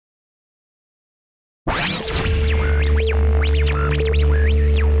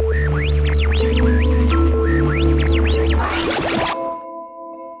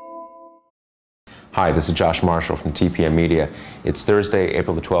Hi, this is Josh Marshall from TPM Media. It's Thursday,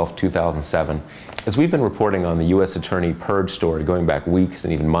 April the 12th, 2007. As we've been reporting on the U.S. Attorney purge story going back weeks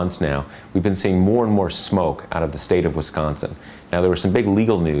and even months now, we've been seeing more and more smoke out of the state of Wisconsin. Now, there was some big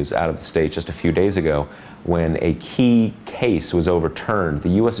legal news out of the state just a few days ago when a key case was overturned. The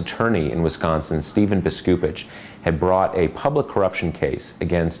U.S. Attorney in Wisconsin, Stephen Biskupic, had brought a public corruption case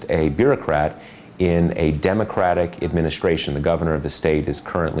against a bureaucrat in a Democratic administration. The governor of the state is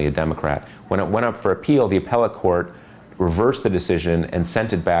currently a Democrat. When it went up for appeal, the appellate court reversed the decision and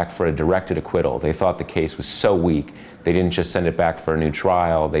sent it back for a directed acquittal. They thought the case was so weak, they didn't just send it back for a new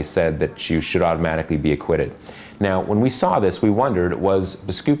trial. They said that you should automatically be acquitted. Now, when we saw this, we wondered, was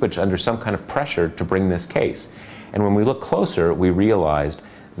Biskupic under some kind of pressure to bring this case? And when we looked closer, we realized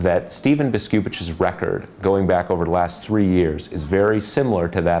that Stephen Biskupic's record, going back over the last 3 years, is very similar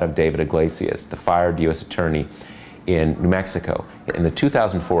to that of David Iglesias, the fired U.S. Attorney in New Mexico. In the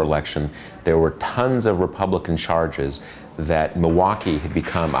 2004 election, there were tons of Republican charges that Milwaukee had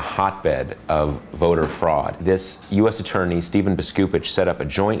become a hotbed of voter fraud. This U.S. Attorney, Stephen Biskupic, set up a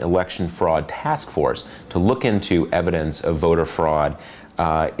joint election fraud task force to look into evidence of voter fraud.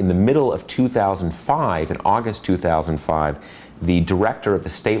 In the middle of 2005, in August 2005, the director of the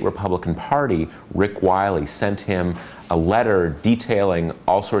state Republican Party, Rick Wiley, sent him a letter detailing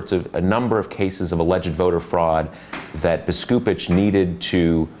a number of cases of alleged voter fraud that Biskupic needed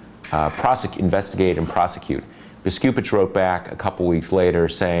to investigate and prosecute. Biskupic wrote back a couple weeks later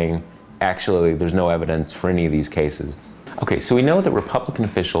saying, actually, there's no evidence for any of these cases. Okay, so we know that Republican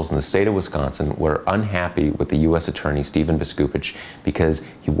officials in the state of Wisconsin were unhappy with the U.S. Attorney, Stephen Biskupic, because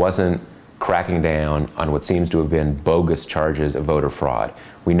he wasn't cracking down on what seems to have been bogus charges of voter fraud.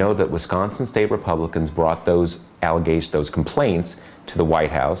 We know that Wisconsin state Republicans brought those allegations, those complaints to the White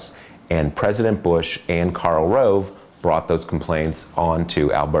House, and President Bush and Karl Rove brought those complaints on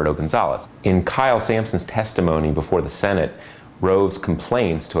to Alberto Gonzales. In Kyle Sampson's testimony before the Senate, Rove's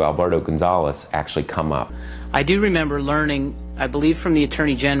complaints to Alberto Gonzales actually come up. I do remember learning, I believe from the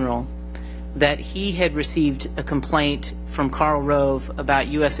Attorney General, that he had received a complaint from Karl Rove about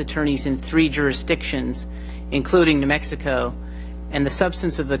U.S. attorneys in 3 jurisdictions, including New Mexico, and the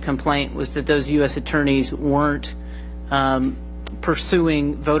substance of the complaint was that those U.S. attorneys weren't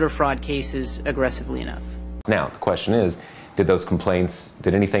pursuing voter fraud cases aggressively enough. Now, the question is, did those complaints,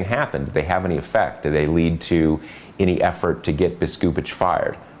 did anything happen? Did they have any effect? Did they lead to any effort to get Biskupic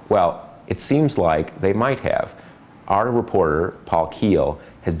fired? Well, it seems like they might have. Our reporter, Paul Keel,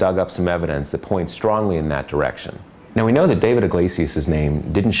 has dug up some evidence that points strongly in that direction. Now, we know that David Iglesias'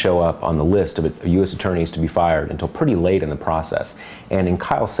 name didn't show up on the list of U.S. attorneys to be fired until pretty late in the process. And in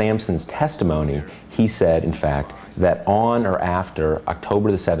Kyle Sampson's testimony, he said, in fact, that on or after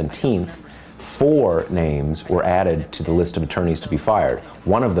October the 17th, 4 names were added to the list of attorneys to be fired.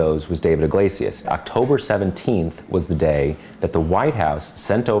 One of those was David Iglesias. October 17th was the day that the White House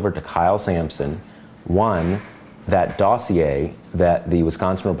sent over to Kyle Sampson, that dossier that the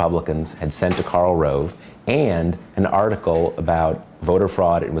Wisconsin Republicans had sent to Karl Rove, and an article about voter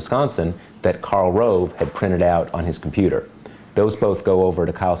fraud in Wisconsin that Karl Rove had printed out on his computer. Those both go over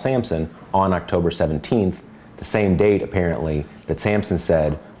to Kyle Sampson on October 17th, the same date, apparently, that Sampson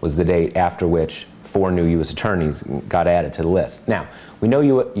said was the date after which 4 new U.S. attorneys got added to the list. Now, we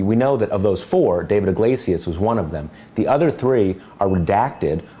know that of those 4, David Iglesias was one of them. The other 3 are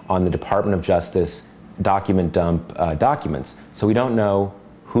redacted on the Department of Justice document dump documents, so we don't know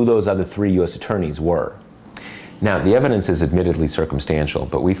who those other 3 U.S. attorneys were. Now, the evidence is admittedly circumstantial,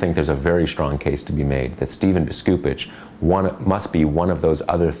 but we think there's a very strong case to be made that Stephen Biskupic must be one of those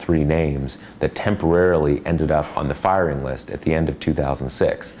other 3 names that temporarily ended up on the firing list at the end of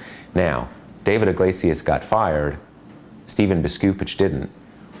 2006. Now, David Iglesias got fired, Stephen Biskupic didn't.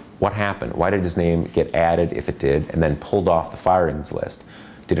 What happened? Why did his name get added, if it did, and then pulled off the firings list?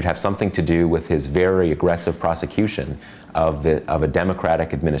 Did it have something to do with his very aggressive prosecution of a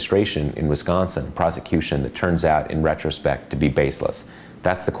Democratic administration in Wisconsin, a prosecution that turns out, in retrospect, to be baseless?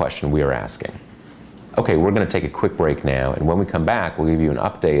 That's the question we are asking. Okay, we're going to take a quick break now, and when we come back, we'll give you an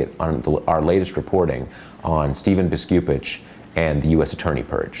update on our latest reporting on Stephen Biskupic and the U.S. Attorney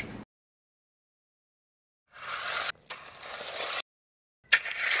purge.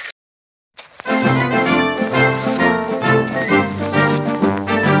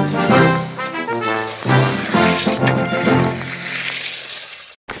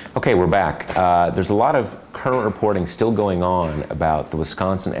 Okay, we're back. There's a lot of current reporting still going on about the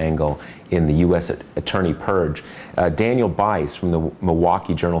Wisconsin angle in the U.S. Attorney purge. Daniel Bice from the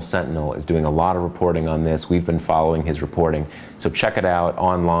Milwaukee Journal-Sentinel is doing a lot of reporting on this. We've been following his reporting, so check it out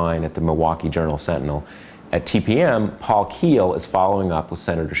online at the Milwaukee Journal-Sentinel. At TPM, Paul Keel is following up with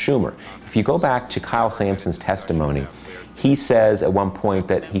Senator Schumer. If you go back to Kyle Sampson's testimony, he says at one point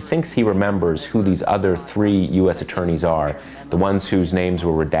that he thinks he remembers who these other 3 U.S. attorneys are, the ones whose names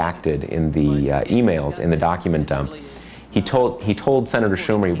were redacted in the emails in the document dump. He told Senator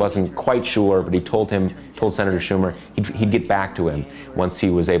Schumer he wasn't quite sure, but he told Senator Schumer he'd get back to him once he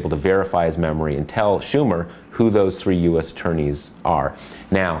was able to verify his memory and tell Schumer who those 3 U.S. attorneys are.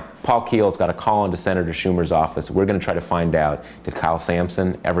 Now, Paul Keel's got a call into Senator Schumer's office. We're going to try to find out, did Kyle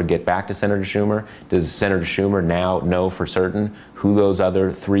Sampson ever get back to Senator Schumer? Does Senator Schumer now know for certain who those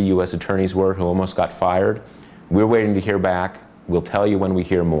other 3 U.S. attorneys were who almost got fired? We're waiting to hear back. We'll tell you when we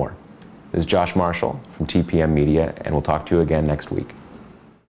hear more. This is Josh Marshall from TPM Media, and we'll talk to you again next week.